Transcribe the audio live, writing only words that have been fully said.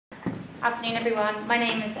Afternoon, everyone. My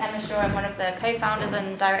name is Emma Shaw. I'm one of the co-founders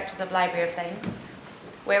and directors of Library of Things.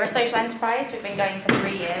 We're a social enterprise. We've been going for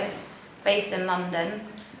 3 years, based in London.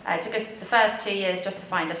 It took us the first 2 years just to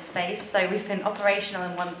find a space, so we've been operational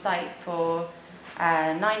in one site for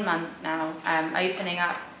 9 months now, opening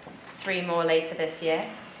up 3 more later this year.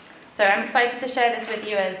 So I'm excited to share this with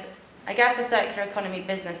you as, I guess, a circular economy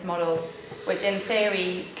business model, which in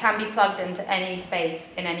theory can be plugged into any space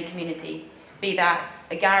in any community, be that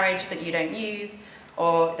a garage that you don't use,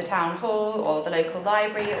 or the town hall, or the local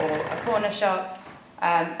library, or a corner shop,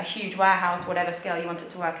 a huge warehouse, whatever scale you want it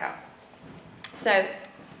to work out. So,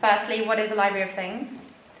 firstly, what is a Library of Things?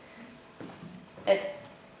 It's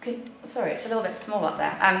a little bit small up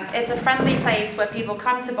there. It's a friendly place where people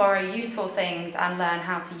come to borrow useful things and learn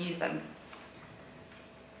how to use them.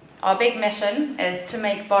 Our big mission is to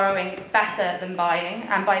make borrowing better than buying,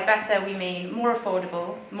 and by better we mean more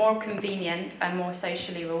affordable, more convenient, and more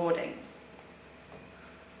socially rewarding.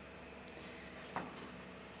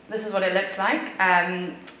 This is what it looks like.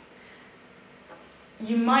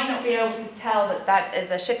 You might not be able to tell that that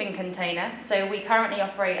is a shipping container, so we currently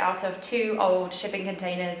operate out of 2 old shipping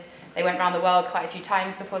containers. They went around the world quite a few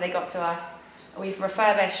times before they got to us. We've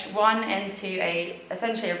refurbished one into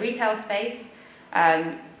essentially a retail space,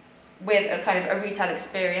 with a kind of a retail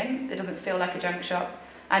experience. It doesn't feel like a junk shop.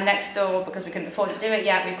 And next door, because we couldn't afford to do it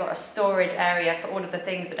yet, we've got a storage area for all of the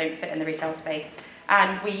things that don't fit in the retail space.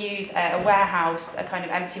 And we use a warehouse, a kind of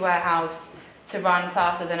empty warehouse, to run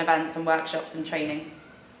classes and events and workshops and training.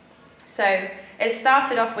 So it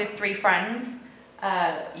started off with 3 friends,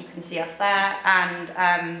 you can see us there, and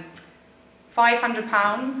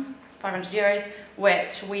 £500, 500 euros,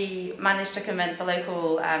 which we managed to convince a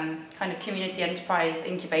local kind of community enterprise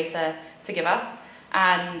incubator to give us.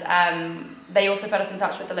 And they also put us in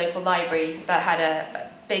touch with the local library that had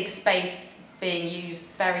a big space being used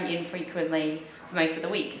very infrequently for most of the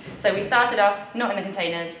week. So we started off, not in the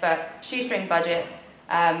containers, but shoestring budget,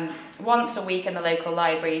 once a week in the local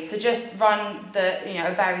library to just run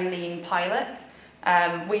a very lean pilot.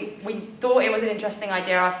 We thought it was an interesting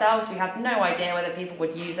idea ourselves. We had no idea whether people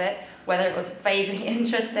would use it, whether it was vaguely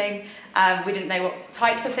interesting. We didn't know what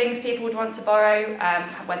types of things people would want to borrow,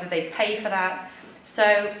 whether they'd pay for that.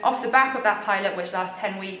 So off the back of that pilot, which lasted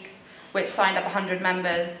 10 weeks, which signed up 100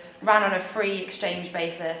 members, ran on a free exchange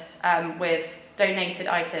basis with donated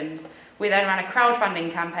items. We then ran a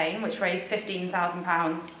crowdfunding campaign, which raised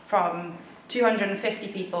 £15,000 from 250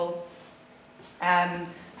 people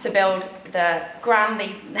to build the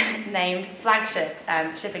grandly named flagship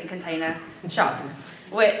shipping container shop,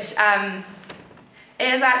 which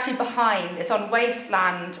is actually it's on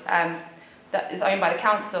wasteland that is owned by the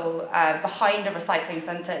council, behind a recycling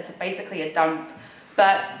centre. It's basically a dump.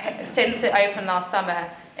 But since it opened last summer,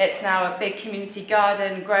 it's now a big community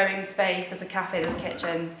garden, growing space, there's a cafe, there's a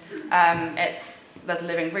kitchen, there's a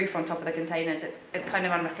living roof on top of the containers. It's kind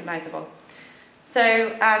of unrecognisable.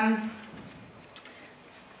 So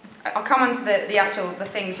I'll come on to the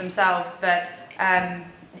things themselves, but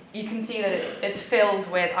you can see that it's filled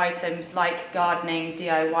with items like gardening,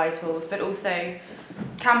 DIY tools, but also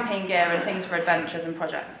camping gear and things for adventures and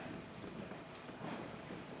projects.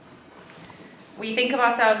 We think of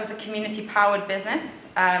ourselves as a community-powered business.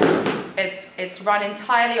 It's run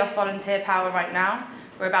entirely off volunteer power right now.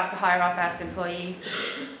 We're about to hire our first employee.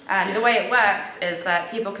 And the way it works is that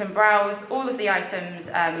people can browse all of the items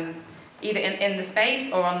either in the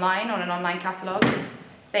space or online on an online catalogue.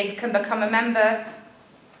 They can become a member.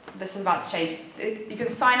 This is about to change. You can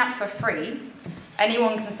sign up for free.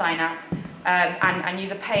 Anyone can sign up and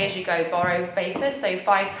use a pay-as-you-go borrow basis. So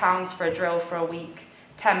 £5 for a drill for a week,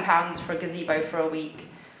 £10 for a gazebo for a week,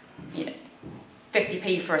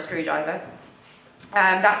 50p for a screwdriver.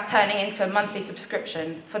 That's turning into a monthly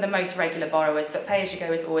subscription for the most regular borrowers, but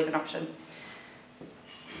pay-as-you-go is always an option.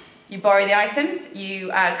 You borrow the items,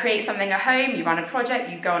 you create something at home, you run a project,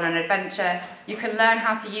 you go on an adventure. You can learn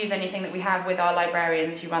how to use anything that we have with our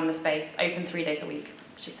librarians who run the space, open 3 days a week,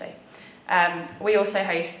 I should say. We also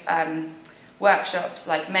host workshops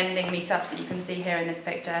like mending meetups that you can see here in this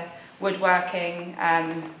picture, woodworking,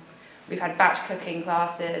 we've had batch cooking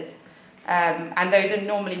classes, and those are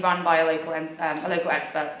normally run by a local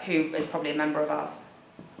expert who is probably a member of ours.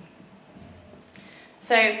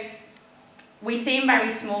 So we seem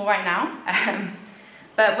very small right now,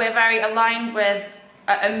 but we're very aligned with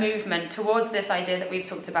a movement towards this idea that we've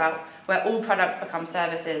talked about, where all products become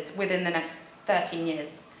services within the next 13 years.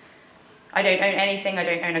 I don't own anything, I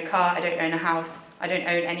don't own a car, I don't own a house, I don't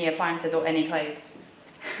own any appliances or any clothes.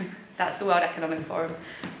 That's the World Economic Forum.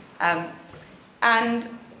 And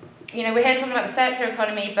we're here talking about the circular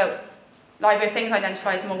economy, but Library of Things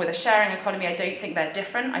identifies more with a sharing economy. I don't think they're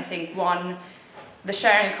different. I think the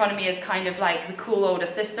sharing economy is kind of like the cool older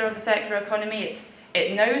sister of the circular economy.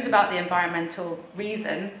 It knows about the environmental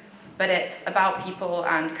reason, but it's about people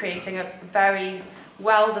and creating a very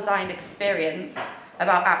well-designed experience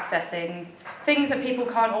about accessing things that people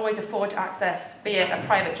can't always afford to access, be it a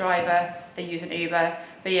private driver, they use an Uber,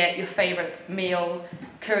 be it your favourite meal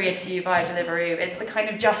couriered to you via Deliveroo. It's the kind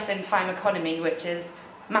of just-in-time economy which is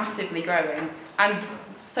massively growing and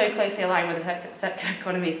so closely aligned with the circular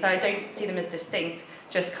economy, so I don't see them as distinct,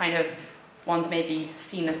 just kind of one's maybe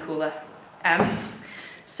seen as cooler.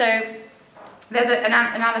 So there's an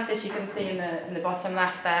analysis you can see in the bottom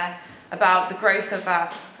left there about the growth of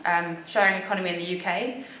that sharing economy in the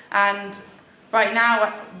UK, and right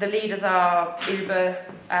now the leaders are Uber,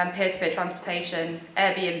 peer-to-peer transportation,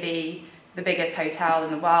 Airbnb, the biggest hotel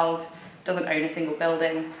in the world, doesn't own a single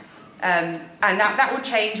building, and that will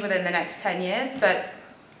change within the next 10 years, but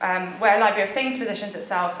where Library of Things positions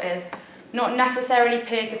itself is not necessarily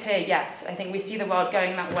peer-to-peer yet. I think we see the world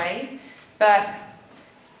going that way, but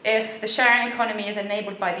if the sharing economy is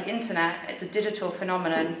enabled by the internet, it's a digital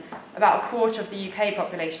phenomenon. About a quarter of the UK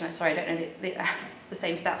population, sorry, I don't know the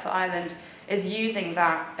same stat for Ireland, is using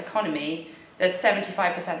that economy. There's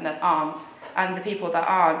 75% that aren't, and the people that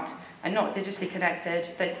aren't are not digitally connected.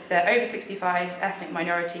 They're over 65s, ethnic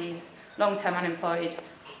minorities, long-term unemployed,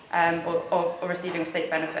 or receiving a state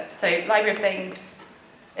benefit. So Library of Things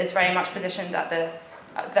is very much positioned at the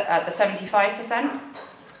 75%.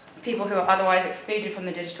 People who are otherwise excluded from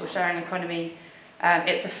the digital sharing economy,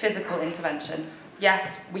 it's a physical intervention.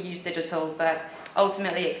 Yes, we use digital, but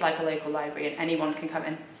ultimately it's like a local library and anyone can come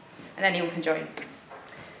in and anyone can join.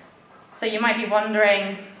 So you might be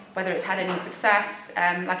wondering whether it's had any success.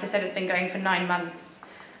 Like I said, it's been going for 9 months.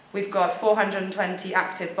 We've got 420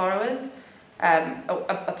 active borrowers,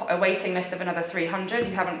 a waiting list of another 300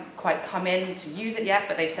 who haven't quite come in to use it yet,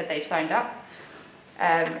 but they've said they've signed up.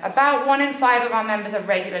 About 1 in 5 of our members are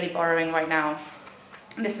regularly borrowing right now.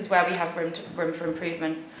 And this is where we have room for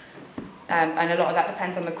improvement, and a lot of that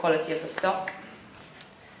depends on the quality of the stock.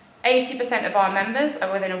 80% of our members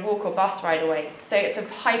are within a walk or bus ride away, so it's a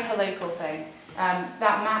hyper-local thing.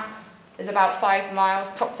 That map is about 5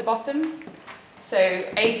 miles top to bottom, so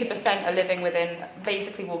 80% are living within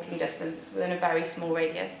basically walking distance, within a very small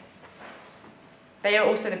radius. They are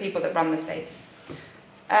also the people that run the space.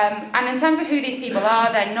 And in terms of who these people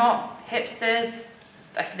are, they're not hipsters.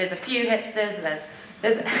 There's a few hipsters.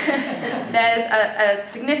 There's a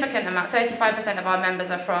significant amount, 35% of our members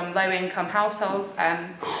are from low-income households.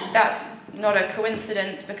 That's not a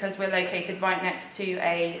coincidence because we're located right next to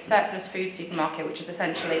a surplus food supermarket, which is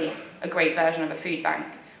essentially a great version of a food bank,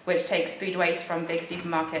 which takes food waste from big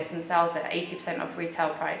supermarkets and sells it at 80% off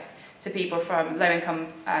retail price to people from low-income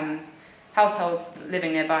households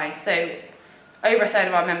living nearby. So over a third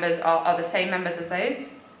of our members are the same members as those.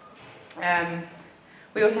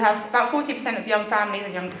 We also have about 40% of young families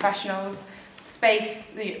and young professionals,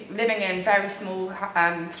 living in very small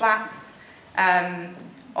flats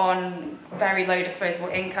on very low disposable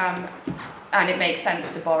income, and it makes sense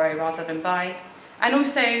to borrow rather than buy. And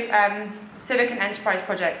also civic and enterprise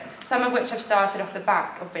projects, some of which have started off the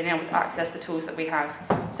back of being able to access the tools that we have.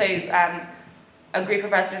 So a group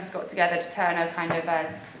of residents got together to turn a kind of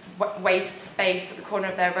a waste space at the corner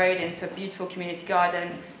of their road into a beautiful community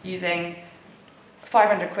garden using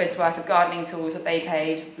 500 quid's worth of gardening tools that they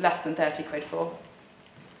paid less than 30 quid for.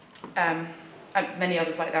 And many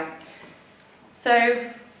others like that. So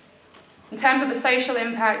in terms of the social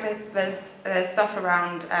impact, there's stuff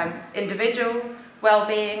around individual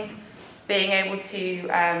well-being, being able to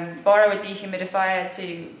borrow a dehumidifier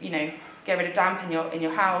to get rid of damp in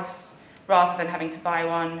your house rather than having to buy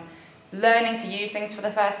one. Learning to use things for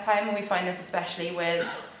the first time, and we find this especially with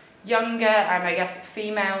younger and I guess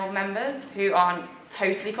female members who aren't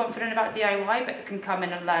totally confident about DIY but can come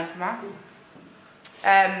in and learn from us.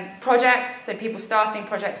 Projects, so people starting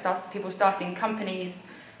projects, people starting companies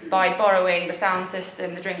by borrowing the sound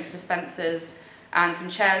system, the drinks dispensers and some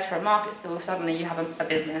chairs for a market stall. Suddenly you have a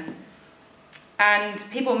business. And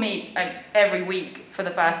people meet every week for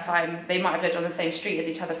the first time. They might have lived on the same street as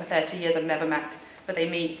each other for 30 years and never met, but they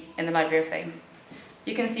meet in the Library of Things.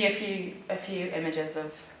 You can see a few images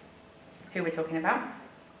of who we're talking about.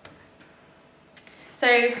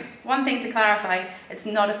 So one thing to clarify, it's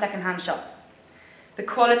not a second-hand shop. The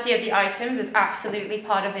quality of the items is absolutely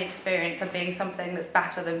part of the experience of being something that's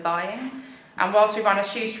better than buying. And whilst we run a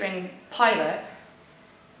shoestring pilot,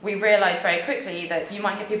 we realised very quickly that you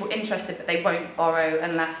might get people interested, but they won't borrow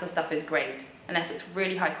unless the stuff is great, unless it's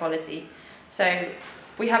really high quality. So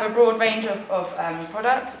We have a broad range of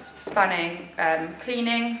products spanning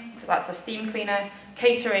cleaning, because that's a steam cleaner,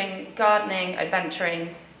 catering, gardening,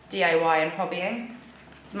 adventuring, DIY and hobbying,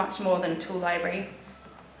 much more than a tool library.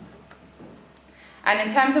 And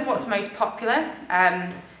in terms of what's most popular,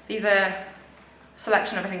 these are a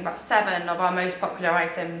selection of, I think, about 7 of our most popular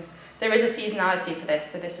items. There is a seasonality to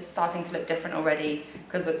this, so this is starting to look different already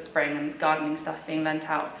because it's spring and gardening stuff's being lent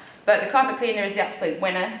out. But the carpet cleaner is the absolute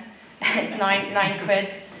winner. It's nine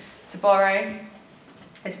quid to borrow.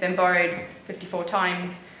 It's been borrowed 54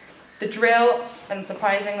 times. The drill,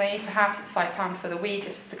 unsurprisingly, perhaps it's £5 for the week.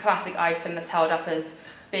 It's the classic item that's held up as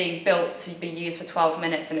being built to be used for 12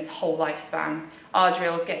 minutes in its whole lifespan. Our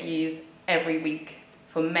drills get used every week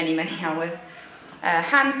for many, many hours.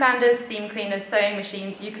 Hand sanders, steam cleaners, sewing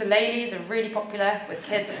machines, ukuleles are really popular, with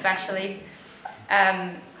kids especially,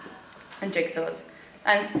 and jigsaws.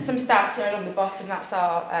 And some stats here along the bottom, that's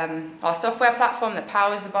our software platform that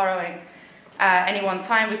powers the borrowing. Any one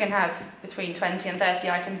time we can have between 20 and 30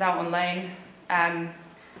 items out on loan,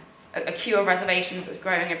 a queue of reservations that's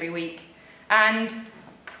growing every week. And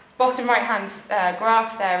bottom right-hand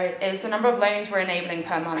graph there is the number of loans we're enabling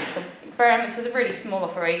per month. So, this is a really small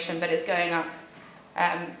operation, but it's going up.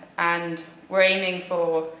 And we're aiming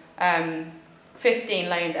for 15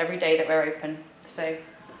 loans every day that we're open, so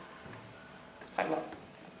quite a lot.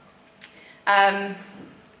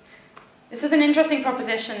 This is an interesting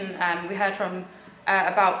proposition we heard from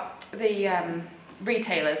about the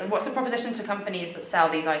retailers, and what's the proposition to companies that sell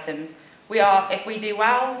these items? If we do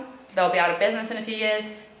well, they'll be out of business in a few years.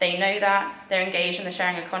 They know that, they're engaged in the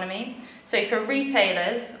sharing economy. So for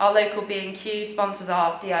retailers, our local B&Q sponsors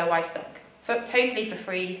our DIY stock. Totally for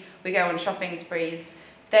free, we go on shopping sprees.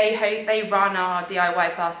 They run our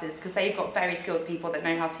DIY classes because they've got very skilled people that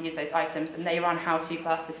know how to use those items, and they run how-to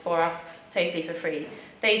classes for us totally for free.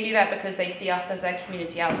 They do that because they see us as their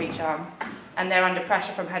community outreach arm, and they're under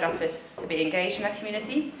pressure from head office to be engaged in their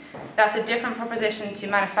community. That's a different proposition to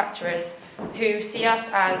manufacturers who see us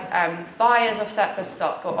as buyers of surplus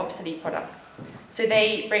stock or obsolete products. So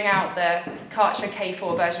they bring out the Karcher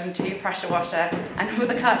K4 version 2 pressure washer, and all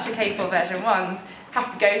the Karcher K4 version 1s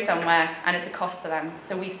have to go somewhere, and it's a cost to them.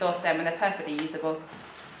 So we source them, and they're perfectly usable.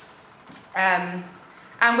 And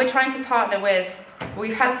we're trying to partner with,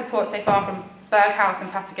 we've had support so far from Berghaus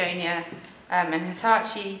and Patagonia and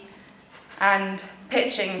Hitachi, and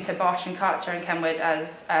pitching to Bosch and Karcher and Kenwood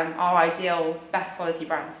as our ideal best quality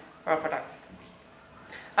brands for our products.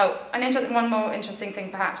 Oh, one more interesting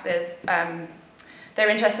thing perhaps is they're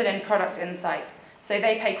interested in product insight. So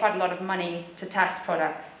they pay quite a lot of money to test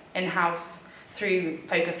products in-house through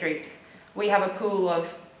focus groups. We have a pool of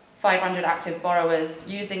 500 active borrowers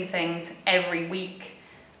using things every week,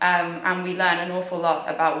 and we learn an awful lot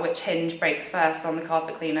about which hinge breaks first on the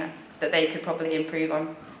carpet cleaner that they could probably improve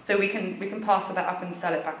on. So we can parcel that up and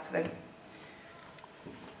sell it back to them.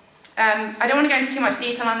 I don't want to go into too much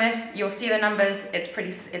detail on this. You'll see the numbers. It's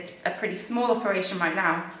a pretty small operation right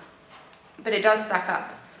now, but it does stack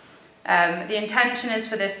up. The intention is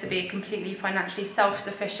for this to be a completely financially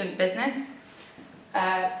self-sufficient business.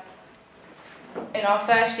 In our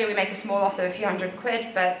first year, we make a small loss of a few hundred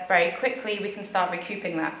quid, but very quickly we can start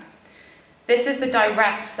recouping that. This is the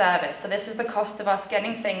direct service, so this is the cost of us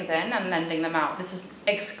getting things in and lending them out. This is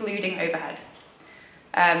excluding overhead.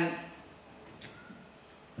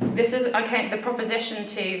 This is the proposition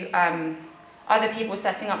to other people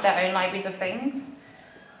setting up their own libraries of things.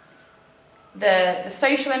 The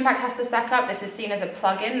social impact has to stack up. This is seen as a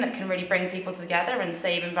plug-in that can really bring people together and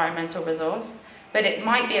save environmental resource. But it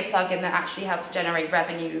might be a plug-in that actually helps generate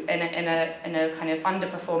revenue in a kind of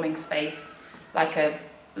underperforming space, like a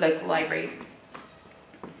local library.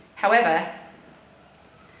 However,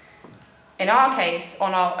 in our case,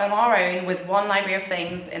 on our own, with one library of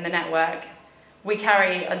things in the network, we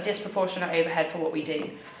carry a disproportionate overhead for what we do.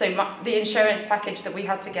 So the insurance package that we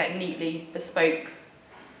had to get neatly bespoke,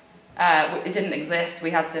 it didn't exist.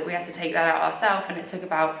 We had to take that out ourselves, and it took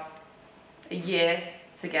about a year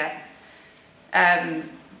to get.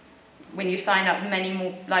 When you sign up many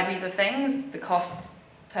more libraries of things, the cost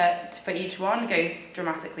for each one goes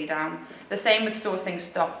dramatically down. The same with sourcing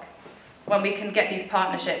stock. When we can get these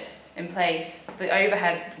partnerships in place, the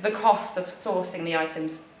overhead, the cost of sourcing the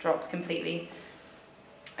items drops completely.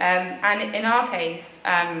 And in our case,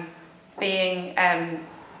 being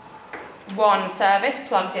one service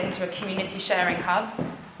plugged into a community sharing hub,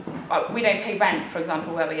 we don't pay rent, for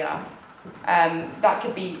example, where we are. That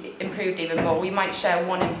could be improved even more. We might share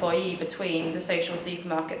one employee between the social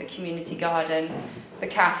supermarket, the community garden, the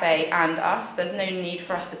cafe, and us. There's no need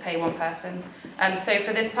for us to pay one person. So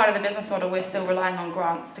for this part of the business model, we're still relying on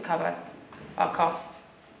grants to cover our costs.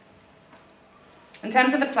 In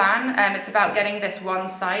terms of the plan, it's about getting this one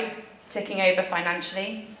site ticking over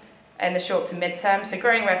financially in the short to mid-term, so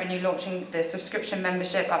growing revenue, launching the subscription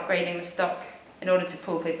membership, upgrading the stock in order to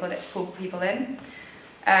pull people in.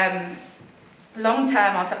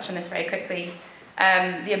 Long-term, I'll touch on this very quickly,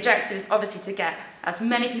 the objective is obviously to get as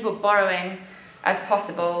many people borrowing as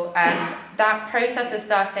possible. That process has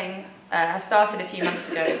started a few months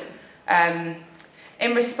ago.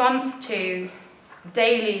 In response to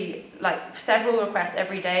daily, like several requests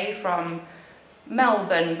every day from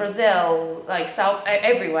Melbourne, Brazil, like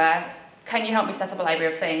everywhere, can you help me set up a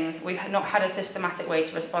library of things? We've not had a systematic way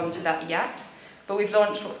to respond to that yet, but we've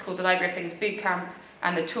launched what's called the Library of Things Bootcamp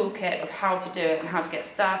and the toolkit of how to do it and how to get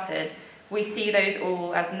started. We see those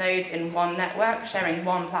all as nodes in one network, sharing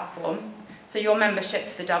one platform. So your membership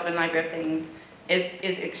to the Dublin Library of Things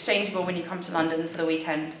is exchangeable when you come to London for the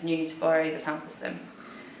weekend and you need to borrow the sound system.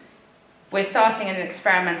 We're starting in an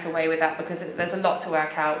experimental way with that because there's a lot to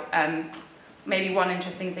work out. Maybe one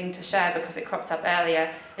interesting thing to share, because it cropped up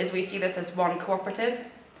earlier, is we see this as one cooperative.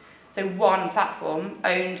 So one platform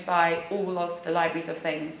owned by all of the libraries of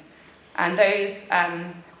things. And those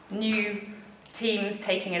new teams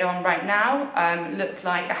taking it on right now look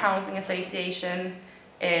like a housing association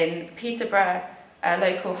in Peterborough, a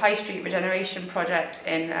local high street regeneration project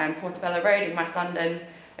in Portobello Road in West London,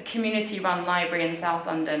 a community-run library in South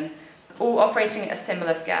London, all operating at a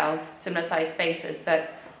similar scale, similar size spaces,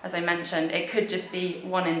 but as I mentioned, it could just be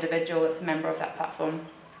one individual that's a member of that platform,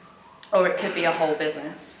 or it could be a whole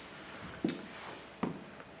business.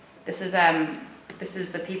 This is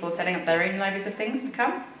the people setting up their own libraries of things to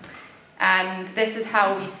come, and this is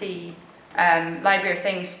how we see Library of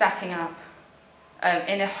Things stacking up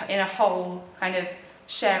in a whole kind of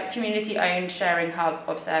community-owned sharing hub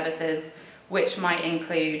of services, which might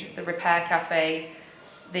include the repair cafe,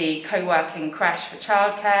 the co-working creche for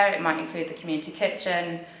childcare, it might include the community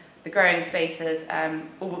kitchen, the growing spaces,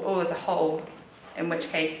 all as a whole, in which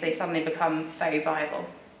case they suddenly become very viable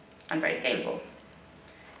and very scalable.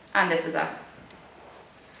 And this is us.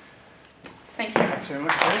 Thank you. Thanks very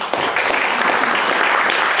much, Dave.